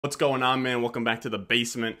What's going on, man? Welcome back to the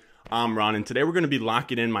basement. I'm Ron, and today we're going to be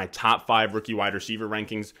locking in my top 5 rookie wide receiver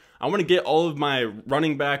rankings. I want to get all of my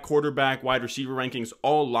running back, quarterback, wide receiver rankings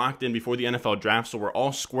all locked in before the NFL draft, so we're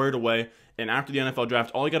all squared away. And after the NFL draft,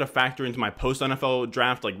 all I got to factor into my post-NFL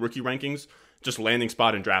draft, like rookie rankings, just landing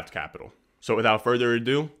spot and draft capital. So without further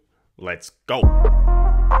ado, let's go.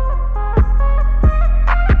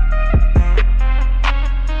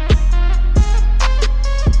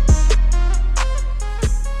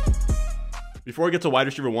 Before I get to wide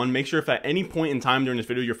receiver 1, make sure if at any point in time during this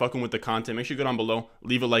video you're fucking with the content, make sure you go down below,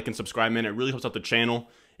 leave a like and subscribe, man. It really helps out the channel.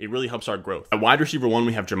 It really helps our growth. At wide receiver 1,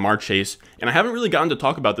 we have Ja'Marr Chase. And I haven't really gotten to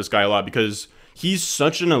talk about this guy a lot because he's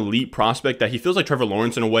such an elite prospect that he feels like Trevor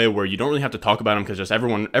Lawrence in a way where you don't really have to talk about him because just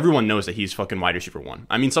everyone knows that he's fucking wide receiver 1.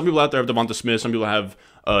 I mean, some people out there have Devonta Smith, some people have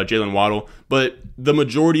Jalen Waddle, but the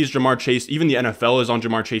majority is Ja'Marr Chase. Even the NFL is on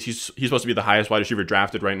Ja'Marr Chase. He's supposed to be the highest wide receiver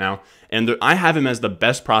drafted right now. And I have him as the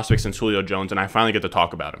best prospect since Julio Jones, and I finally get to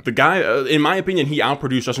talk about him. The guy, in my opinion, he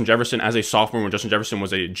outproduced Justin Jefferson as a sophomore when Justin Jefferson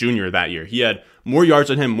was a junior that year. He had more yards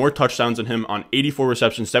than him, more touchdowns than him on 84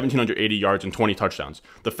 receptions, 1,780 yards, and 20 touchdowns.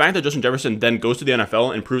 The fact that Justin Jefferson then goes to the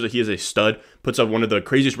NFL and proves that he is a stud, puts up one of the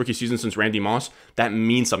craziest rookie seasons since Randy Moss, that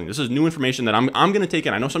means something. This is new information that I'm going to take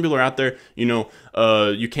in. I know some people are out there, you know,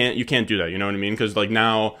 you can't do that, you know what I mean? Because like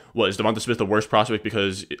now, what, is Devonta Smith the worst prospect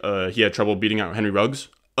because he had trouble beating out Henry Ruggs?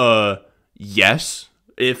 Yes.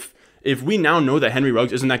 If we now know that Henry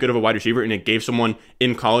Ruggs isn't that good of a wide receiver and it gave someone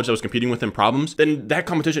in college that was competing with him problems, then that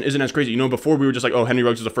competition isn't as crazy. You know, before we were just like, oh, Henry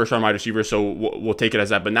Ruggs is a first-round wide receiver, so we'll take it as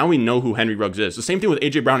that. But now we know who Henry Ruggs is. The same thing with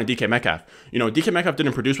A.J. Brown and DK Metcalf. You know, DK Metcalf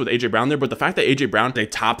didn't produce with A.J. Brown there, but the fact that A.J. Brown is a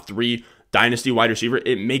top 3 dynasty wide receiver,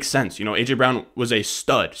 it makes sense. You know, A.J. Brown was a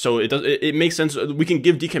stud, so it makes sense. We can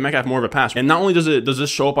give DK Metcalf more of a pass. And not only does this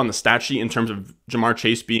show up on the stat sheet in terms of Ja'Marr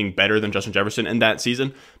Chase being better than Justin Jefferson in that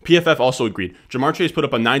season, PFF also agreed. Ja'Marr Chase put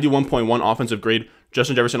up a 91.1 offensive grade.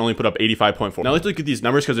 Justin Jefferson only put up 85.4. Now let's look at these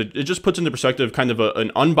numbers because it just puts into perspective kind of an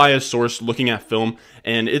unbiased source looking at film,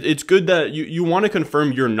 and it's good that you want to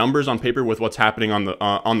confirm your numbers on paper with what's happening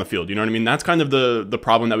on the field. You know what I mean? That's kind of the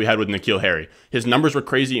problem that we had with N'Keal Harry. His numbers were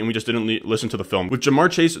crazy, and we just didn't listen to the film. With Ja'Marr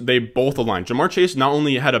Chase, they both aligned. Ja'Marr Chase not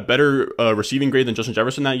only had a better receiving grade than Justin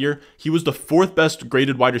Jefferson that year, he was the 4th best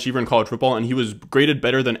graded wide receiver in college football, and he was graded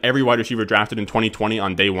better than every wide receiver drafted in 2020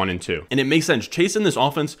 on day 1 and 2. And it makes sense. Chase in this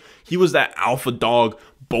offense, he was that alpha dog,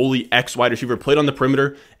 bully X wide receiver, played on the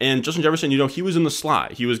perimeter, and Justin Jefferson, you know, he was in the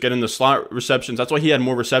slot. He was getting the slot receptions. That's why he had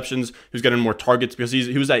more receptions. He was getting more targets because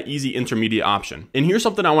he was that easy intermediate option. And here's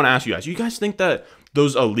something I want to ask you guys. You guys think that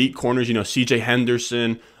those elite corners, you know, CJ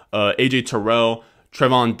Henderson, AJ Terrell,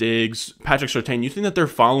 Trevon Diggs, Patrick Surtain, you think that they're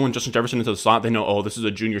following Justin Jefferson into the slot? They know, oh, this is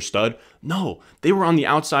a junior stud. No, they were on the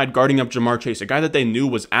outside guarding up Ja'Marr Chase, a guy that they knew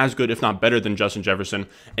was as good, if not better than Justin Jefferson,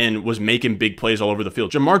 and was making big plays all over the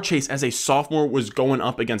field. Ja'Marr Chase, as a sophomore, was going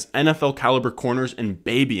up against NFL caliber corners and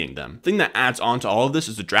babying them. The thing that adds on to all of this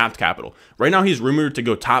is the draft capital. Right now, he's rumored to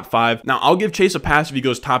go top 5. Now, I'll give Chase a pass if he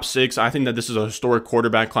goes top 6. I think that this is a historic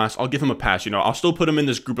quarterback class. I'll give him a pass. You know, I'll still put him in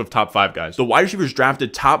this group of top 5 guys. The wide receivers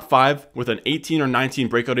drafted top 5 with an 18 or 19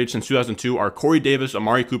 breakout age since 2002 are Corey Davis,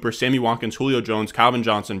 Amari Cooper, Sammy Watkins, Julio Jones, Calvin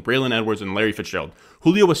Johnson, Braylon Edwards, and Larry Fitzgerald.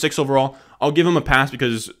 Julio was 6 overall. I'll give him a pass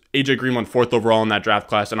because AJ Green went 4th overall in that draft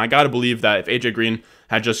class, and I gotta believe that if AJ Green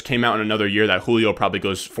had just came out in another year, that Julio probably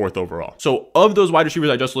goes 4th overall. So of those wide receivers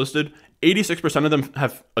I just listed, 86% of them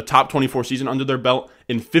have a top 24 season under their belt,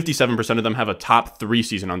 and 57% of them have a top 3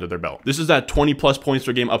 season under their belt. This is that 20 plus points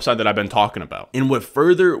per game upside that I've been talking about. And what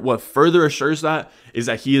further assures that is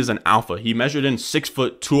that he is an alpha. He measured in 6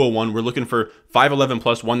 foot 201. We're looking for 5'11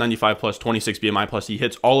 plus, 195 plus, 26 BMI plus. He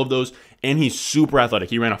hits all of those, and he's super athletic.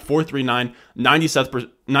 He ran a 4.39,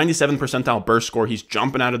 97th percentile burst score. He's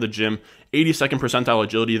jumping out of the gym, 82nd percentile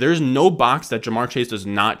agility. There's no box that Ja'Marr Chase does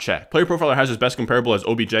not check. Player Profiler has his best comparable as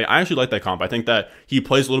OBJ. I actually like that comp. I think that he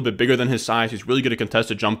plays a little bit bigger than his size. He's really good at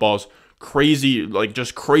contested jump balls. Crazy, like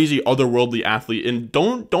just crazy otherworldly athlete. And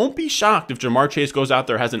don't be shocked if Ja'Marr Chase goes out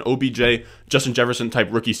there, has an OBJ, Justin Jefferson type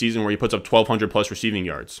rookie season where he puts up 1,200 plus receiving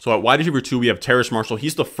yards. So at wide receiver 2, we have Terrace Marshall.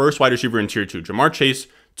 He's the first wide receiver in tier 2. Ja'Marr Chase,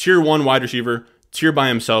 tier 1 wide receiver, tier by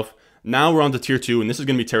himself. Now we're on to tier 2, and this is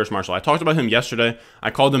going to be Terrace Marshall. I talked about him yesterday. I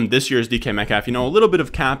called him this year's DK Metcalf. You know, a little bit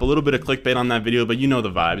of cap, a little bit of clickbait on that video, but you know the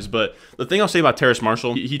vibes. But the thing I'll say about Terrace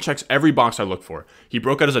Marshall, he checks every box I look for. He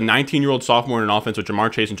broke out as a 19-year-old sophomore in an offense with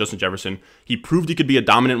Ja'Marr Chase and Justin Jefferson. He proved he could be a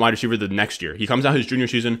dominant wide receiver the next year. He comes out his junior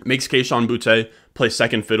season, makes Kayshon Boutte play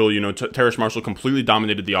second fiddle. You know, Terrace Marshall completely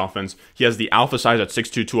dominated the offense. He has the alpha size at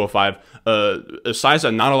 6'2", 205, a size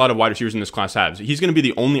that not a lot of wide receivers in this class have. He's going to be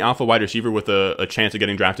the only alpha wide receiver with a chance of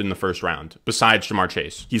getting drafted in the first round, besides Ja'Marr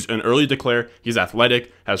Chase. He's an early declare. He's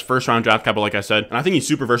athletic, has first round draft capital, like I said, and I think he's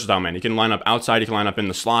super versatile, man. He can line up outside, he can line up in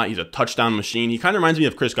the slot. He's a touchdown machine. He kind of reminds me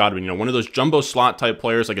of Chris Godwin, you know, one of those jumbo slot type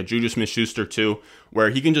players like a Juju Smith-Schuster too, where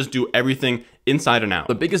he can just do everything inside and out.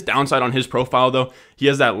 The biggest downside on his profile, though, he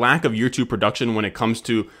has that lack of year 2 production when it comes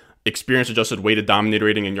to experience adjusted weighted dominator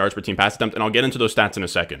rating and yards per team pass attempt, and I'll get into those stats in a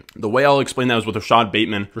second. The way I'll explain that is with Rashad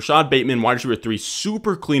Bateman. Rashad Bateman, wide receiver 3,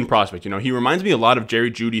 super clean prospect. You know, he reminds me a lot of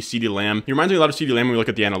Jerry Jeudy, CeeDee Lamb. He reminds me a lot of CeeDee Lamb when we look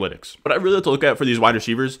at the analytics. But I really have to look at for these wide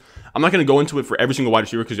receivers. I'm not going to go into it for every single wide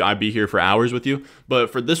receiver because I'd be here for hours with you.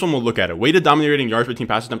 But for this one, we'll look at it. Weighted dominator rating, yards per team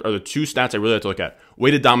pass attempt are the 2 stats I really have to look at.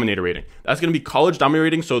 Weighted dominator rating. That's going to be college dominator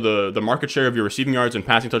rating, so the market share of your receiving yards and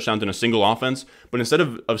passing touchdowns in a single offense. But instead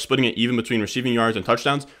of splitting it even between receiving yards and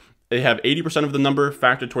touchdowns, they have 80% of the number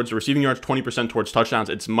factored towards the receiving yards, 20% towards touchdowns.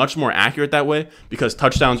 It's much more accurate that way because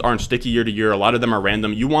touchdowns aren't sticky year to year. A lot of them are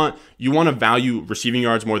random. You want to value receiving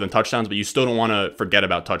yards more than touchdowns, but you still don't want to forget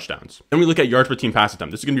about touchdowns. Then we look at yards per team pass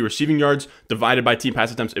attempt. This is going to be receiving yards divided by team pass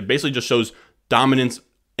attempts. It basically just shows dominance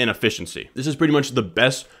and efficiency. This is pretty much the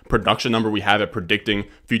best production number we have at predicting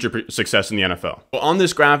future success in the NFL. Well, on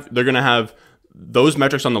this graph, they're going to have those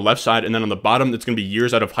metrics on the left side, and then on the bottom, it's going to be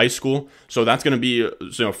years out of high school. So that's going to be, you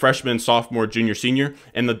know, freshman, sophomore, junior, senior.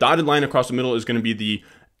 And the dotted line across the middle is going to be the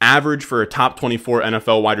average for a top 24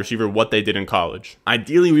 NFL wide receiver, what they did in college.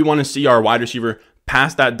 Ideally, we want to see our wide receiver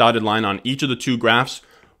pass that dotted line on each of the 2 graphs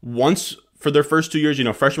once for their first 2 years, you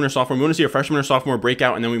know, freshman or sophomore. We want to see a freshman or sophomore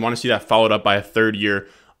breakout, and then we want to see that followed up by a 3rd year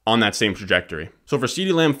on that same trajectory. So for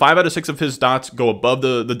CeeDee Lamb, 5 out of 6 of his dots go above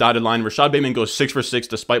the dotted line. Rashad Bateman goes 6 for 6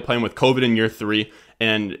 despite playing with COVID in year 3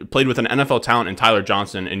 and played with an NFL talent in Tyler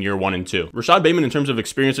Johnson in year 1 and 2. Rashad Bateman, in terms of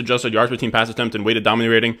experience adjusted yards per team pass attempt and weighted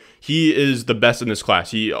dominator rating, he is the best in this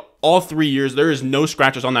class. All 3 years, there is no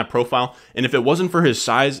scratches on that profile. And if it wasn't for his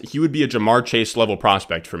size, he would be a Ja'Marr Chase level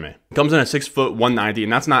prospect for me. He comes in at 6 foot 190,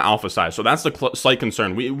 and that's not alpha size. So that's the slight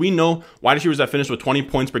concern. We know wide receivers that finish with 20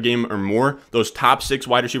 points per game or more, those top 6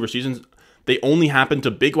 wide receiver seasons, they only happen to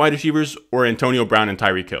big wide receivers or Antonio Brown and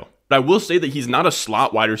Tyreek Hill. But I will say that he's not a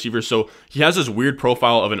slot wide receiver, so he has this weird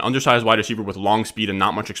profile of an undersized wide receiver with long speed and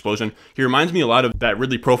not much explosion. He reminds me a lot of that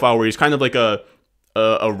Ridley profile where he's kind of like a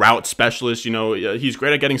route specialist. You know, he's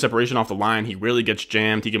great at getting separation off the line. He really gets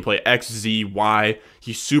jammed. He can play X, Z, Y.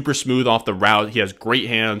 He's super smooth off the route. He has great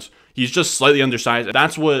hands. He's just slightly undersized.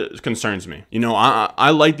 That's what concerns me. You know,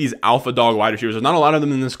 I like these alpha dog wide receivers. There's not a lot of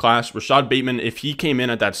them in this class. Rashad Bateman, if he came in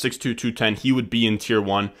at that 6'2", 210, he would be in tier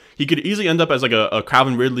 1. He could easily end up as like a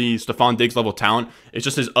Calvin Ridley, Stephon Diggs level talent. It's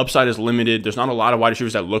just his upside is limited. There's not a lot of wide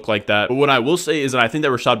receivers that look like that. But what I will say is that I think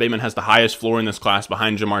that Rashad Bateman has the highest floor in this class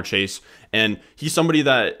behind Ja'Marr Chase. And he's somebody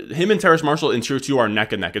that him and Terrace Marshall in tier 2 are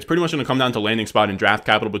neck and neck. It's pretty much going to come down to landing spot and draft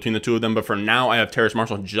capital between the 2 of them. But for now, I have Terrace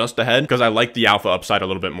Marshall just ahead because I like the alpha upside a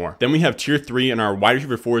little bit more. Then we have tier 3, and our wide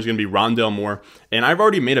receiver 4 is going to be Rondale Moore. And I've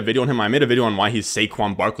already made a video on him. I made a video on why he's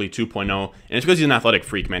Saquon Barkley 2.0. And it's because he's an athletic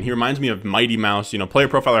freak, man. He reminds me of Mighty Mouse. You know, Player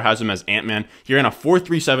Profiler has him as Ant-Man. He ran a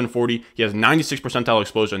 4.37 40. He has 96 percentile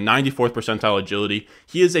explosion, 94th percentile agility.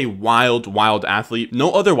 He is a wild, wild athlete.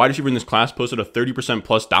 No other wide receiver in this class posted a 30%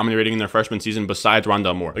 plus dominant rating in their freshman season besides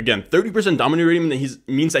Rondale Moore. Again, 30% dominant rating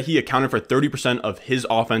means that he accounted for 30% of his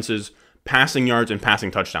offense's passing yards and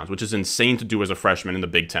passing touchdowns, which is insane to do as a freshman in the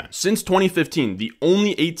Big Ten. Since 2015, the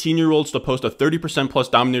only 18-year-olds to post a 30% plus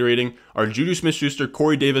dominant rating are Juju Smith-Schuster,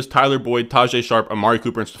 Corey Davis, Tyler Boyd, Tajay Sharp, Amari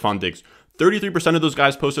Cooper, and Stephon Diggs. 33% of those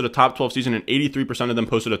guys posted a top 12 season, and 83% of them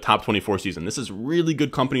posted a top 24 season. This is really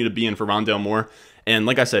good company to be in for Rondale Moore. And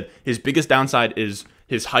like I said, his biggest downside is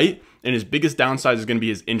his height, and his biggest downside is going to be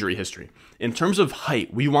his injury history. In terms of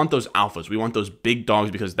height, we want those alphas. We want those big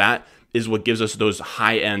dogs because that is what gives us those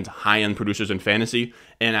high-end producers in fantasy.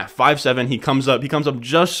 And at 5'7", he comes up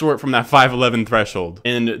just short from that 5'11" threshold.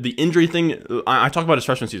 And the injury thing, I talk about his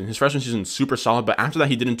freshman season. His freshman season is super solid, but after that,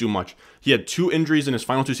 he didn't do much. He had 2 injuries in his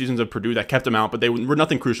final 2 seasons of Purdue that kept him out, but they were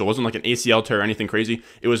nothing crucial. It wasn't like an ACL tear or anything crazy.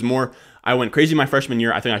 It was more, I went crazy my freshman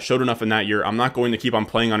year. I think I showed enough in that year. I'm not going to keep on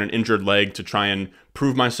playing on an injured leg to try and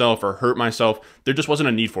prove myself or hurt myself. There just wasn't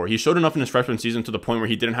a need for it. He showed enough in his freshman season to the point where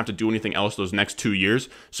he didn't have to do anything else those next 2 years.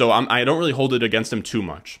 So I don't really hold it against him too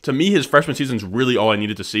much. To me, his freshman season is really all I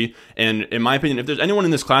needed to see. And in my opinion, if there's anyone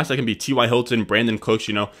in this class that can be T.Y. Hilton, Brandon Cooks,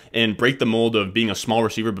 you know, and break the mold of being a small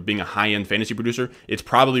receiver but being a high-end fantasy producer, it's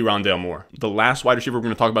probably Rondale Moore. The last wide receiver we're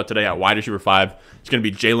going to talk about today at wide receiver 5 is going to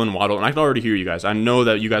be Jalen Waddle. And I can already hear you guys. I know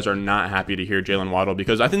that you guys are not happy to hear Jalen Waddle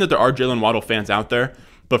because I think that there are Jalen Waddle fans out there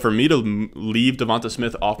But for me to leave Devonta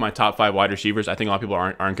Smith off my top 5 wide receivers, I think a lot of people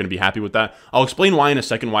aren't going to be happy with that. I'll explain why in a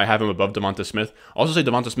second, why I have him above Devonta Smith. I'll also say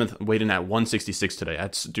Devonta Smith weighed in at 166 today.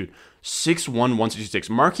 That's, dude, 6'1", 166.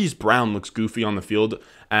 Marquise Brown looks goofy on the field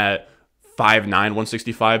at 5'9",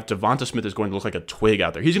 165. Devonta Smith is going to look like a twig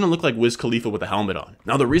out there. He's going to look like Wiz Khalifa with a helmet on.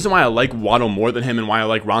 Now, the reason why I like Waddle more than him and why I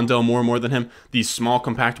like Rondale Moore more than him, these small,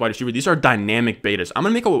 compact wide receivers, these are dynamic betas. I'm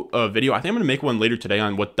going to make a video. I think I'm going to make one later today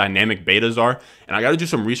on what dynamic betas are, and I got to do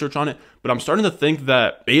some research on it, but I'm starting to think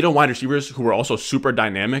that beta wide receivers who are also super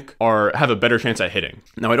dynamic have a better chance at hitting.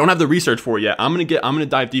 Now, I don't have the research for it yet. I'm going to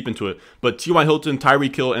dive deep into it, but T.Y. Hilton,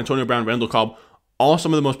 Tyreek Hill, Antonio Brown, Randall Cobb, all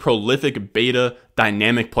some of the most prolific beta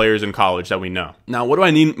dynamic players in college that we know. Now, what do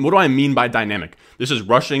I mean by dynamic? This is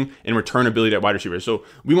rushing and return ability at wide receivers. So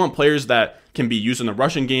we want players that can be used in the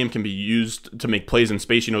rushing game, can be used to make plays in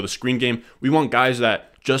space, the screen game. We want guys that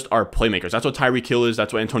just are playmakers. That's what Tyreek Hill is.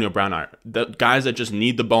 That's what Antonio Brown are. The guys that just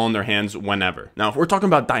need the ball in their hands whenever. Now, if we're talking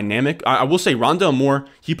about dynamic, I will say Rondale Moore,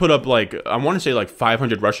 he put up I want to say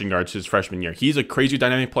 500 rushing yards his freshman year. He's a crazy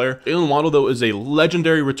dynamic player. Jalen Waddle, though, is a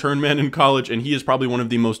legendary return man in college, and he is probably one of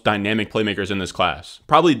the most dynamic playmakers in this class.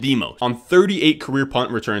 Probably the most. On 38 career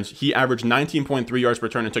punt returns, he averaged 19.3 yards per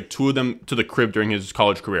return and took 2 of them to the crib during his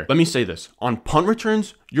college career. Let me say this. On punt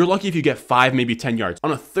returns, you're lucky if you get 5, maybe 10 yards.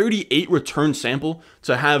 On a 38 return sample,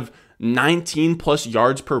 to have 19 plus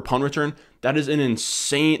yards per punt return, that is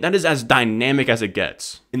that is as dynamic as it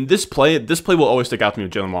gets. In this play will always stick out to me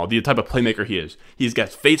with Jalen Waddle, the type of playmaker he is. He's got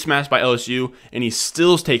face masked by LSU, and he's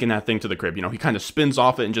still taking that thing to the crib. He kind of spins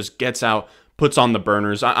off it and just gets out, puts on the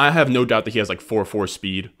burners. I have no doubt that he has 4.4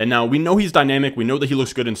 speed. And now we know he's dynamic. We know that he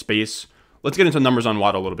looks good in space. Let's get into numbers on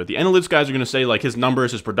Waddle a little bit. The analytics guys are going to say his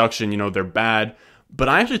numbers, his production, they're bad. But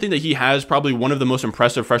I actually think that he has probably one of the most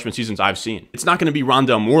impressive freshman seasons I've seen. It's not going to be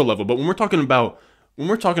Rondale Moore level, but when we're talking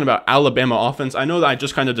about Alabama offense, I know that I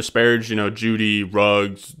just kind of disparaged, Jeudy,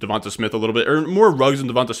 Ruggs, Devonta Smith a little bit, or more Ruggs than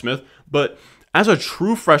Devonta Smith, but as a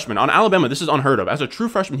true freshman, on Alabama, this is unheard of. As a true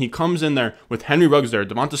freshman, he comes in there with Henry Ruggs there,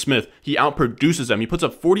 Devonta Smith. He outproduces them. He puts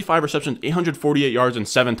up 45 receptions, 848 yards, and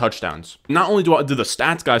 7 touchdowns. Not only do the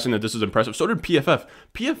stats guys think that this is impressive, so did PFF.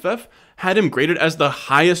 PFF had him graded as the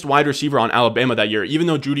highest wide receiver on Alabama that year, even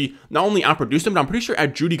though Jeudy not only outproduced him, but I'm pretty sure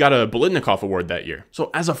Jeudy got a Biletnikoff award that year.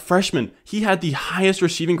 So as a freshman, he had the highest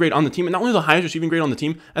receiving grade on the team, and not only the highest receiving grade on the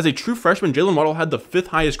team, as a true freshman, Jalen Waddle had the 5th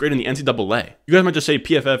highest grade in the NCAA. You guys might just say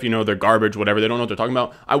PFF, they're garbage, whatever, they don't know what they're talking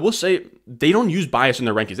about. I will say they don't use bias in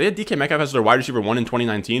their rankings. They had DK Metcalf as their wide receiver 1 in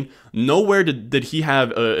 2019. Nowhere did he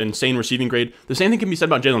have an insane receiving grade. The same thing can be said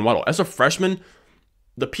about Jalen Waddle. As a freshman,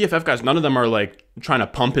 the PFF guys, none of them are trying to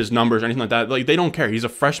pump his numbers or anything like that. They don't care. He's a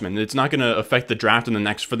freshman. It's not going to affect the draft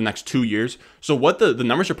for the next 2 years. So what the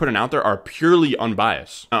numbers are putting out there are purely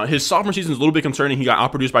unbiased. His sophomore season is a little bit concerning. He got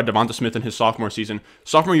outproduced by Devonta Smith in his sophomore season.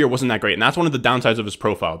 Sophomore year wasn't that great, and that's one of the downsides of his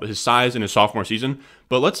profile, his size in his sophomore season.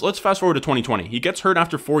 But let's fast forward to 2020. He gets hurt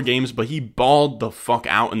after 4 games, but he balled the fuck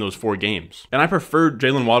out in those 4 games. And I prefer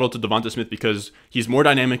Jalen Waddle to Devonta Smith because he's more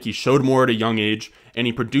dynamic. He showed more at a young age, and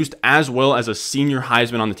he produced as well as a senior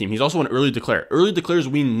Heisman on the team. He's also an early declare. Early declares,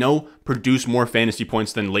 we know, produce more fantasy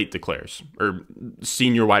points than late declares or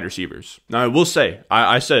senior wide receivers. Now, I will say,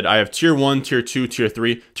 I said I have tier 1, tier 2, tier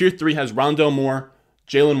 3. Tier 3 has Rondale Moore,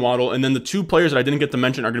 Jalen Waddle, and then the 2 players that I didn't get to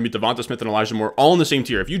mention are going to be Devonta Smith and Elijah Moore, all in the same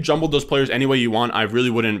tier. If you jumbled those players any way you want, I really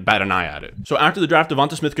wouldn't bat an eye at it. So after the draft,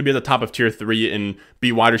 Devonta Smith could be at the top of tier 3 and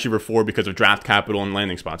be wide receiver 4 because of draft capital and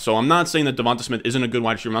landing spots. So I'm not saying that Devonta Smith isn't a good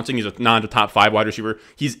wide receiver. I'm not saying he's not a top 5 wide receiver.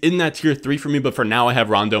 He's in that tier 3 for me, but for now I have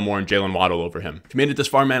Rondale Moore and Jalen Waddle over him. If you made it this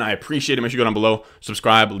far, man, I appreciate it. Make sure you go down below,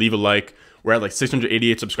 subscribe, leave a like. We're at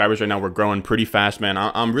 688 subscribers right now. We're growing pretty fast, man.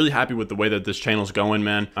 I'm really happy with the way that this channel's going,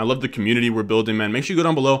 man. I love the community we're building, man. Make sure you go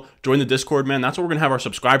down below, join the Discord, man. That's where we're going to have our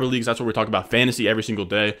subscriber leagues. That's where we talk about fantasy every single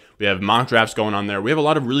day. We have mock drafts going on there. We have a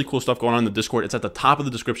lot of really cool stuff going on in the Discord. It's at the top of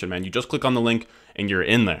the description, man. You just click on the link and you're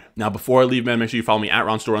in there. Now, before I leave, man, make sure you follow me at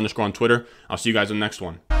 @RonStore_ on Twitter. I'll see you guys in the next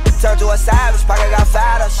one. Turn to a savage, pocket got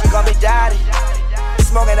fatter, she gon' be daddy.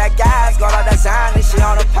 Smoking that gas, going on that Zany, she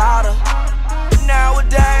on the powder.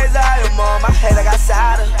 Nowadays I am on my head, I got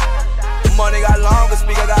sadder. Money got longer,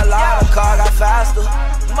 speaker got louder, car got faster.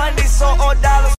 Money so on dollars.